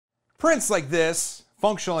Prints like this,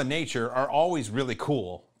 functional in nature, are always really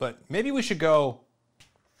cool, but maybe we should go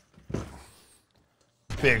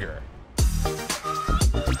bigger.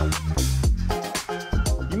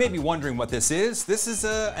 You may be wondering what this is. This is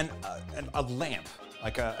a lamp,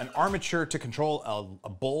 like an armature to control a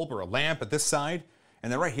bulb or a lamp at this side.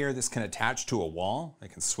 And then right here, this can attach to a wall.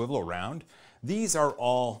 It can swivel around. These are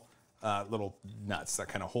all little nuts that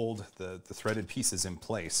kind of hold the threaded pieces in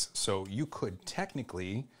place. So you could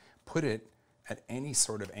technically put it at any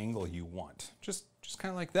sort of angle you want, just kind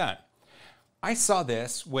of like that. I saw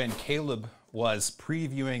this when Caleb was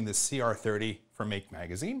previewing the CR-30 for Make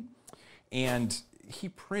Magazine, and he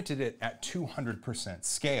printed it at 200%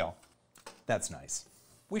 scale. That's nice.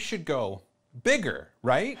 We should go bigger,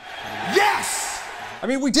 right? Yes! I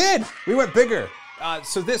mean, we did. We went bigger.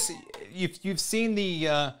 So this, you've seen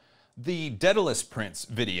the Daedalus prints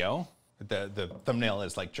video. The thumbnail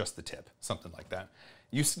is like just the tip, something like that.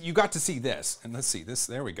 You got to see this, and let's see this.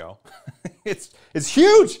 There we go. It's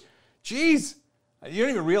huge. Jeez, you don't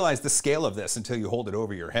even realize the scale of this until you hold it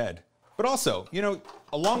over your head. But also, you know,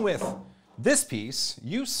 along with this piece,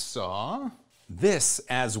 you saw this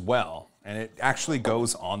as well, and it actually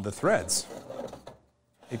goes on the threads.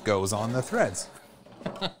 It goes on the threads.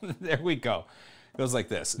 There we go. It goes like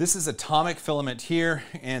this. This is atomic filament here,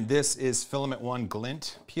 and this is filament 1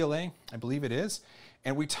 glint PLA, I believe it is.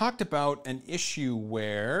 And we talked about an issue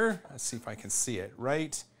where, let's see if I can see it,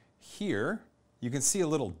 right here, you can see a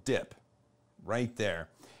little dip right there.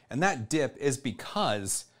 And that dip is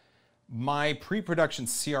because my pre-production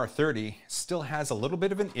CR-30 still has a little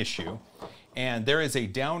bit of an issue, and there is a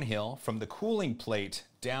downhill from the cooling plate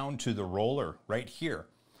down to the roller right here.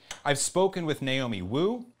 I've spoken with Naomi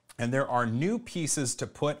Wu, and there are new pieces to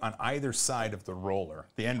put on either side of the roller,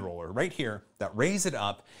 the end roller right here, that raise it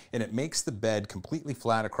up, and it makes the bed completely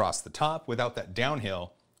flat across the top without that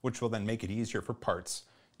downhill, which will then make it easier for parts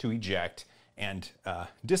to eject and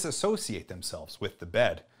disassociate themselves with the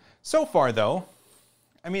bed. So far though,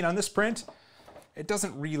 I mean, on this print, it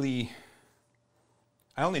doesn't really,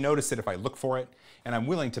 I only notice it if I look for it, and I'm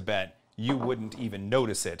willing to bet you wouldn't even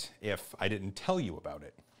notice it if I didn't tell you about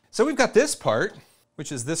it. So we've got this part,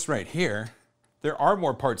 which is this right here. There are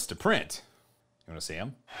more parts to print. You want to see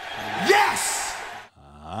them? Yes!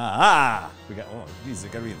 We got, oh, these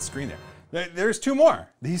have got to be in the screen there. There's two more.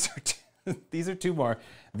 These are two more.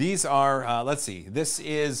 These are, let's see, this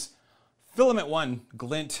is filament 1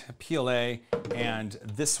 glint PLA, and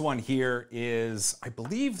this one here is, I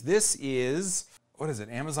believe this is, what is it,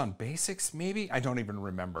 Amazon Basics maybe? I don't even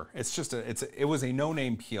remember. It's just it was a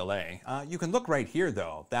no-name PLA. You can look right here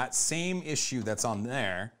though. That same issue that's on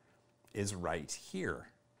there is right here.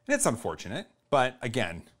 And it's unfortunate, but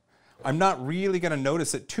again, I'm not really gonna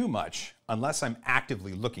notice it too much unless I'm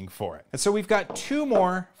actively looking for it. And so we've got two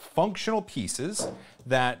more functional pieces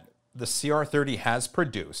that the CR-30 has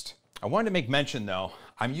produced. I wanted to make mention though,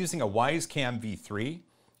 I'm using a Wisecam V3,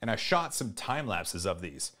 and I shot some time lapses of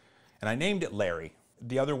these. And I named it Larry.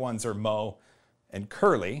 The other ones are Mo and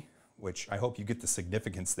Curly, which I hope you get the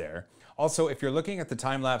significance there. Also, if you're looking at the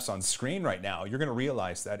time lapse on screen right now, you're gonna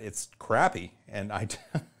realize that it's crappy, and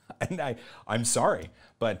I'm sorry,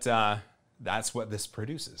 but that's what this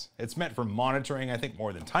produces. It's meant for monitoring, I think,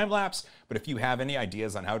 more than time lapse, but if you have any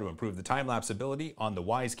ideas on how to improve the time lapse ability on the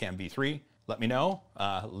Wisecam V3, let me know.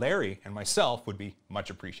 Larry and myself would be much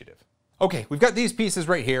appreciative. Okay, we've got these pieces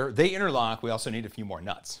right here. They interlock. We also need a few more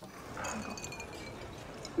nuts.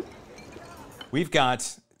 We've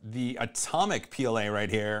got the atomic PLA right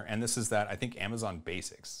here, and this is that, I think, Amazon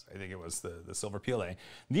Basics. I think it was the silver PLA.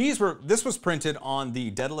 This was printed on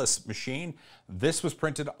the Daedalus machine. This was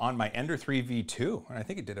printed on my Ender 3 V2, and I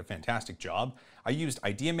think it did a fantastic job. I used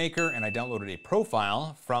IdeaMaker, and I downloaded a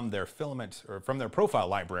profile from their filament, or from their profile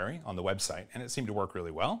library on the website, and it seemed to work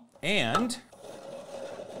really well. And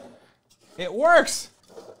it works!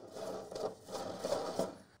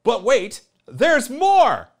 But wait, there's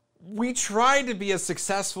more! We try to be as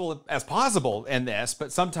successful as possible in this,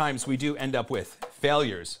 but sometimes we do end up with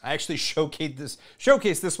failures. I actually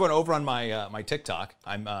showcased this one over on my my TikTok.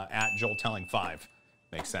 I'm at JoelTelling5.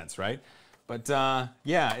 Makes sense, right? But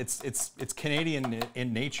yeah, it's Canadian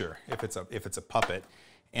in nature if it's a puppet.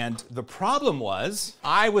 And the problem was,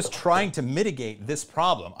 I was trying to mitigate this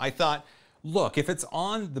problem. I thought, look, if it's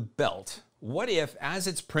on the belt, what if, as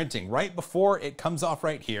it's printing, right before it comes off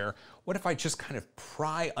right here, what if I just kind of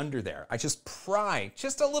pry under there? I just pry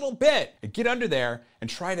just a little bit, get under there and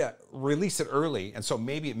try to release it early. And so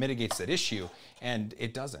maybe it mitigates that issue, and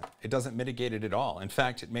it doesn't. It doesn't mitigate it at all. In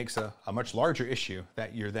fact, it makes a much larger issue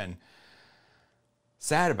that you're then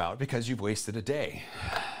sad about because you've wasted a day.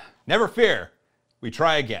 Never fear, we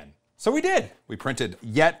try again. So we did. We printed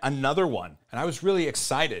yet another one. And I was really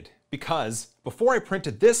excited because before I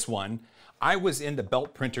printed this one, I was in the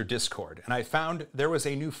Belt Printer Discord and I found there was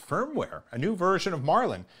a new firmware, a new version of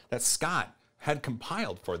Marlin that Scott had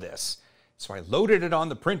compiled for this. So I loaded it on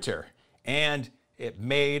the printer and it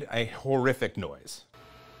made a horrific noise.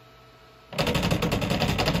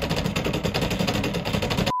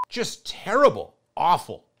 Just terrible,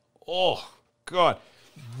 awful. Oh, God.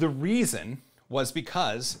 The reason was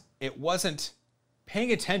because it wasn't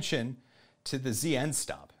paying attention to the Z end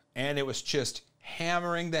stop, and it was just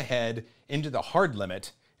hammering the head into the hard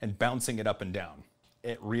limit and bouncing it up and down.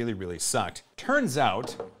 It really, really sucked. Turns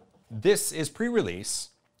out this is pre-release,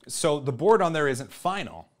 so the board on there isn't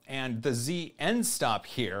final, and the Z end stop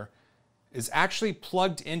here is actually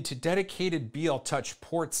plugged into dedicated BL Touch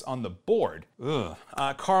ports on the board.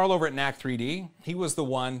 Carl over at Knack3D, he was the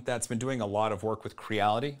one that's been doing a lot of work with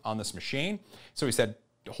Creality on this machine. So he said,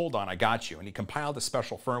 hold on, I got you. And he compiled a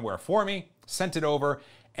special firmware for me, sent it over,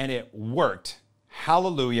 and it worked.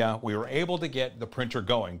 Hallelujah, we were able to get the printer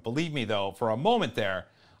going. Believe me though, for a moment there,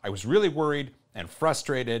 I was really worried and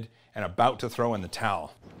frustrated and about to throw in the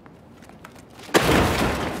towel.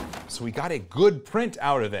 So we got a good print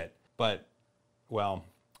out of it. But, well,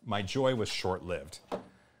 my joy was short-lived.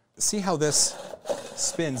 See how this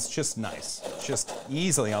spins just nice, just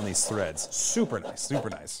easily on these threads. Super nice, super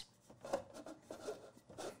nice.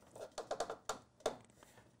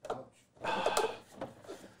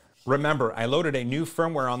 Remember, I loaded a new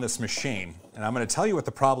firmware on this machine, and I'm going to tell you what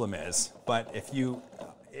the problem is, but if you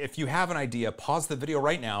have an idea, pause the video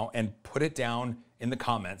right now and put it down in the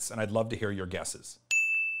comments, and I'd love to hear your guesses.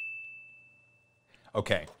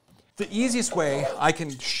 Okay. The easiest way I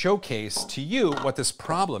can showcase to you what this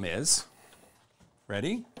problem is,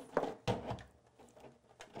 ready?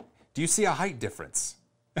 Do you see a height difference?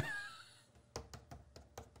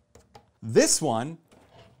 This one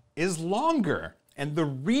is longer, and the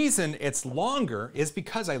reason it's longer is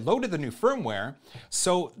because I loaded the new firmware,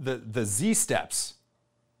 so the Z steps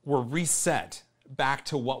were reset back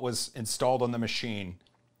to what was installed on the machine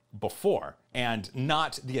before, and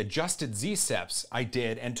not the adjusted Z steps I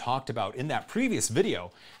did and talked about in that previous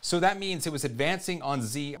video. So that means it was advancing on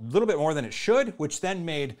Z a little bit more than it should, which then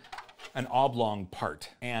made an oblong part.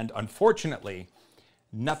 And unfortunately,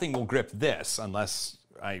 nothing will grip this unless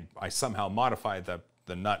I somehow modify the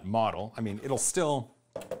nut model. I mean, it'll still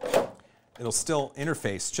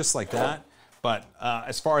interface just like that. But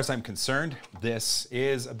as far as I'm concerned, this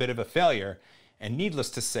is a bit of a failure. And needless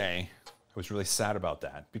to say, I was really sad about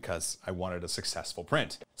that because I wanted a successful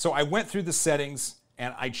print. So I went through the settings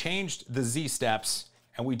and I changed the Z steps,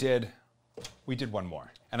 and we did one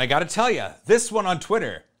more. And I gotta tell you, this one on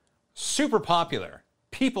Twitter, super popular.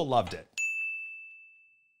 People loved it.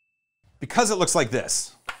 Because it looks like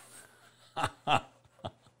this.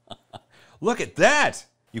 Look at that!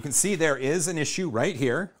 You can see there is an issue right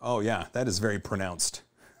here. Oh yeah, that is very pronounced.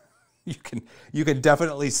 You can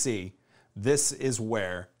definitely see this is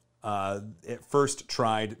where it first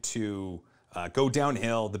tried to go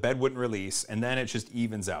downhill, the bed wouldn't release, and then it just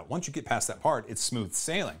evens out. Once you get past that part, it's smooth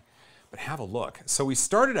sailing. But have a look. So we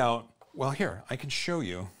started out, well here, I can show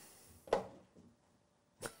you.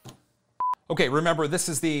 Okay, remember this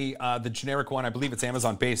is the generic one. I believe it's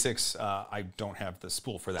Amazon Basics. I don't have the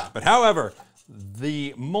spool for that. But however,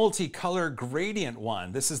 the multicolor gradient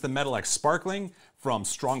one, this is the Metal X Sparkling from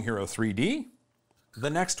Strong Hero 3D. The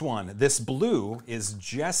next one, this blue, is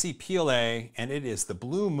Jesse PLA, and it is the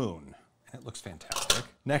Blue Moon. It looks fantastic.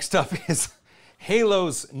 Next up is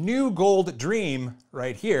Halo's New Gold Dream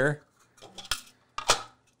right here.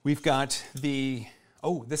 We've got the,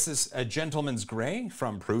 oh, this is a Gentleman's Gray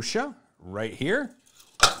from Prusa right here.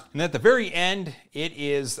 And at the very end, it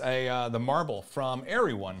is the marble from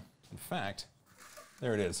Airy One. In fact,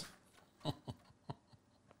 there it is.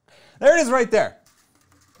 There it is right there.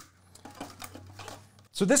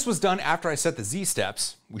 So this was done after I set the Z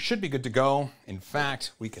steps. We should be good to go. In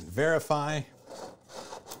fact, we can verify.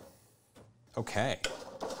 Okay.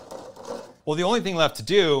 Well, the only thing left to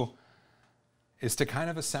do is to kind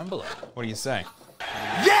of assemble it. What do you say?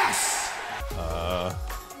 Yes!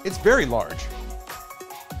 It's very large.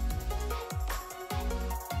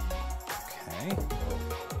 Okay.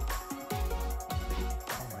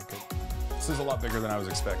 Oh my goodness. This is a lot bigger than I was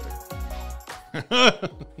expecting.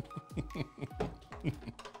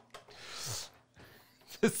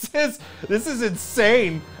 This is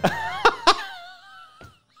insane.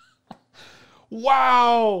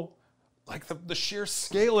 Wow. Like the sheer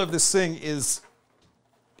scale of this thing is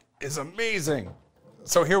amazing.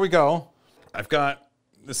 So here we go. I've got,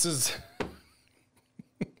 this is,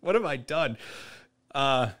 what have I done?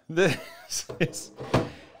 This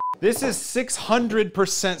is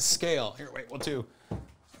 600% scale. Here, wait, we'll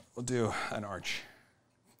do an arch.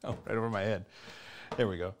 Oh, right over my head. There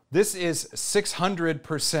we go. This is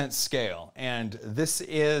 600% scale, and this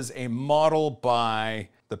is a model by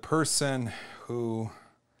the person who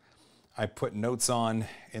I put notes on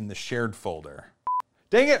in the shared folder.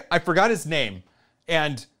 Dang it, I forgot his name.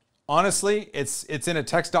 And honestly, it's in a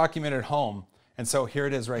text document at home, and so here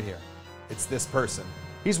it is right here. It's this person.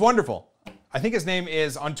 He's wonderful. I think his name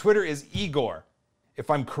is, on Twitter, is Igor. If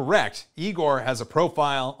I'm correct, Igor has a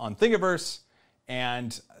profile on Thingiverse,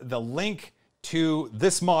 and the link to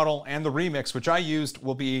this model and the remix, which I used,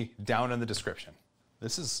 will be down in the description.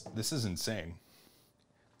 This is insane.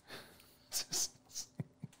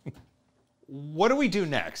 What do we do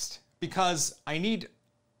next? Because I need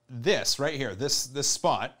this right here, this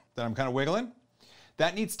spot that I'm kind of wiggling,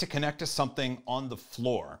 that needs to connect to something on the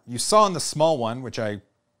floor. You saw in the small one, which okay.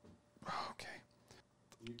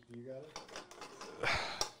 You got it?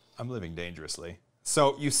 I'm living dangerously.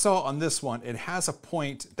 So you saw on this one, it has a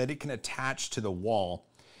point that it can attach to the wall.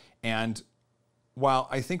 And while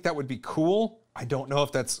I think that would be cool, I don't know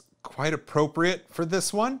if that's quite appropriate for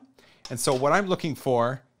this one. And so what I'm looking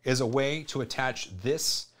for is a way to attach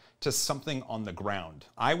this to something on the ground.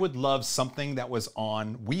 I would love something that was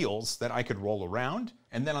on wheels that I could roll around.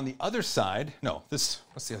 And then on the other side, no, what's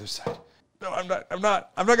the other side? No, I'm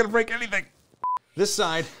not gonna break anything. This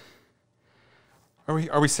side,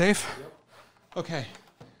 are we safe? Yep. Okay,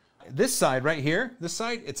 this side right here, this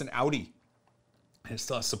side, it's an Audi. And it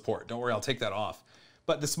still has support, don't worry, I'll take that off.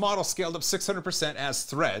 But this model scaled up 600% as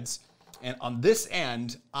threads. And on this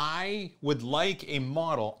end, I would like a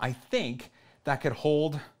model, I think, that could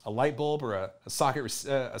hold a light bulb or a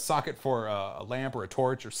socket for a lamp or a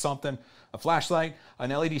torch or something, a flashlight,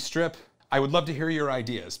 an LED strip. I would love to hear your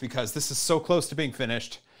ideas because this is so close to being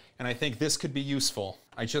finished and I think this could be useful.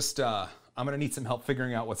 I'm gonna need some help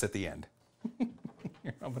figuring out what's at the end.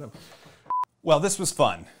 Well, this was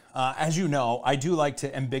fun. As you know, I do like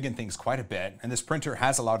to embiggen things quite a bit, and this printer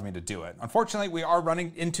has allowed me to do it. Unfortunately, we are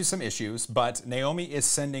running into some issues, but Naomi is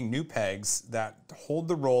sending new pegs that hold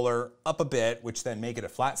the roller up a bit, which then make it a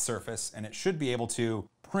flat surface, and it should be able to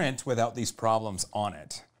print without these problems on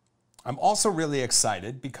it. I'm also really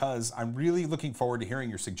excited because I'm really looking forward to hearing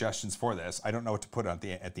your suggestions for this. I don't know what to put at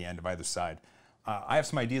the end of either side. I have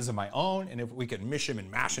some ideas of my own, and if we could mish them and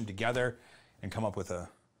mash them together and come up with a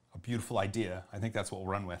beautiful idea, I think that's what we'll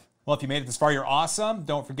run with. Well, if you made it this far, you're awesome.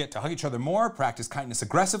 Don't forget to hug each other more, practice kindness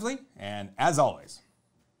aggressively, and as always,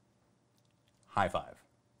 high five.